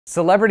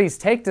Celebrities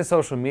take to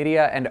social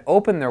media and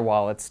open their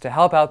wallets to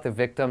help out the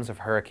victims of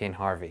Hurricane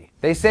Harvey.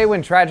 They say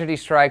when tragedy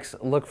strikes,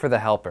 look for the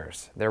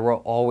helpers. There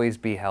will always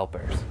be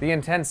helpers. The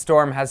intense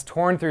storm has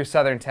torn through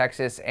southern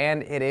Texas,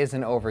 and it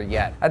isn't over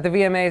yet. At the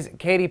VMAs,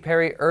 Katy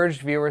Perry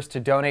urged viewers to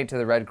donate to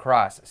the Red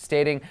Cross,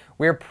 stating,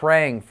 "We're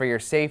praying for your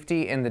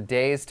safety in the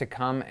days to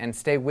come and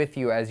stay with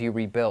you as you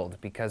rebuild,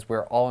 because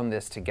we're all in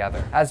this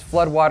together." As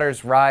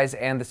floodwaters rise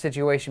and the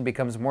situation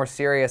becomes more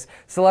serious,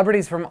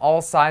 celebrities from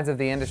all sides of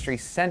the industry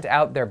sent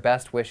out their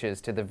best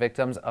wishes to the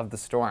victims of the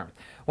storm.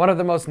 One of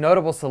the most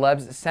notable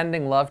celebs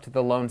sending love to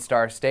the Lone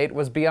Star State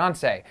was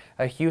Beyonce,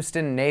 a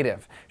Houston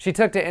native. She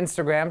took to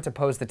Instagram to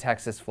pose the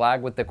Texas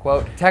flag with the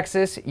quote,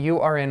 "Texas, you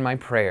are in my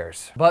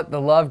prayers." But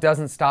the love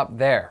doesn't stop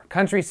there.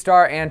 Country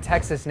star and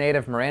Texas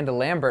native Miranda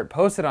Lambert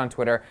posted on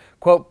Twitter,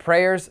 quote,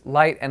 "Prayers,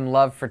 light, and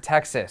love for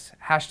Texas.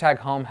 Hashtag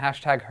home,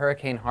 hashtag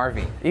Hurricane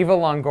Harvey." Eva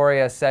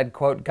Longoria said,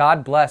 quote,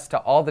 "God bless to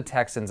all the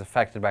Texans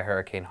affected by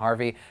Hurricane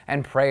Harvey,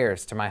 and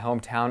prayers to my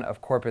hometown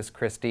of Corpus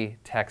Christi,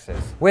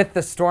 Texas." With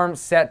the storm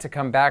set to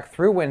come back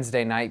through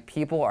Wednesday night,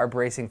 people are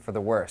bracing for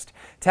the worst.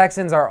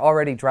 Texans are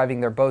already driving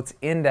their boats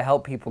in to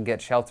help people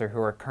get shelter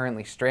who are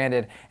currently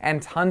stranded,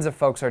 and tons of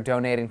folks are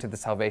donating to the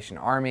Salvation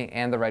Army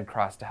and the Red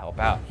Cross to help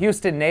out.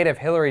 Houston native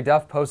Hilary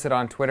Duff posted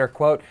on Twitter,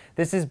 quote,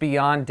 "This is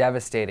beyond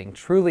devastating.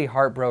 Truly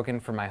heartbroken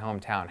for my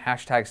hometown.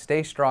 Hashtag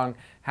stay strong.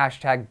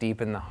 Hashtag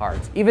deep in the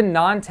heart." Even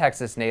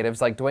non-Texas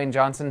natives like Dwayne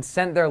Johnson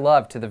sent their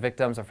love to the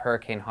victims of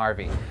Hurricane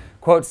Harvey.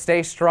 Quote,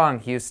 "Stay strong,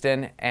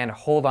 Houston, and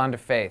hold on to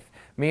faith.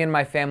 Me and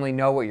my family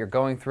know what you're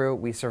going through.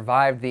 We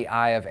survived the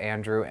eye of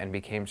Andrew and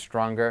became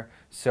stronger.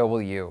 So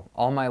will you.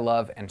 All my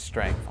love and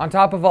strength." On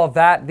top of all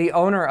that, the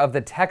owner of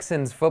the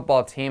Texans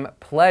football team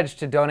pledged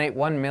to donate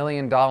 $1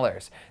 million.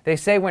 They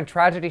say when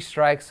tragedy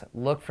strikes,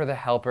 look for the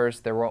helpers.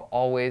 There will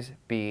always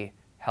be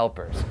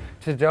helpers.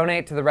 To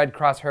donate to the Red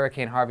Cross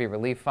Hurricane Harvey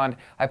Relief Fund,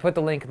 I put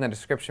the link in the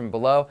description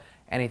below.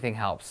 Anything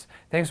helps.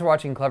 Thanks for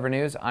watching Clevver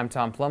News. I'm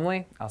Tom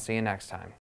Plumley. I'll see you next time.